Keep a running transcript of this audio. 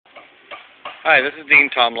Hi, this is Dean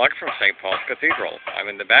Tom Luck from St. Paul's Cathedral. I'm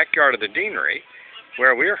in the backyard of the Deanery,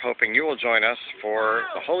 where we are hoping you will join us for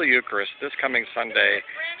the Holy Eucharist this coming Sunday,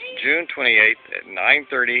 June 28th at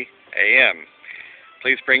 9:30 a.m.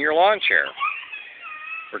 Please bring your lawn chair.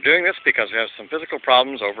 We're doing this because we have some physical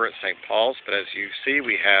problems over at St. Paul's, but as you see,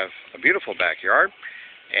 we have a beautiful backyard,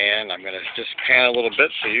 and I'm going to just pan a little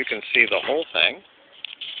bit so you can see the whole thing.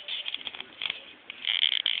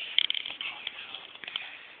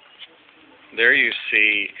 There you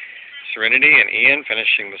see Serenity and Ian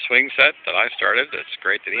finishing the swing set that I started. It's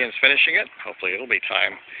great that Ian's finishing it. Hopefully it'll be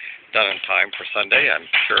done in time for Sunday. I'm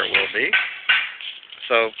sure it will be.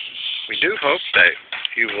 So we do hope that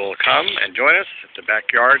you will come and join us at the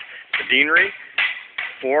backyard, the Deanery,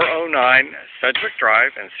 409 Sedgwick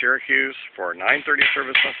Drive in Syracuse for 9:30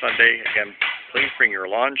 service on Sunday. Again, please bring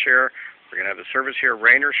your lawn chair. We're going to have the service here,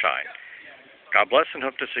 rain or shine. God bless and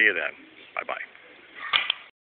hope to see you then. Bye-bye.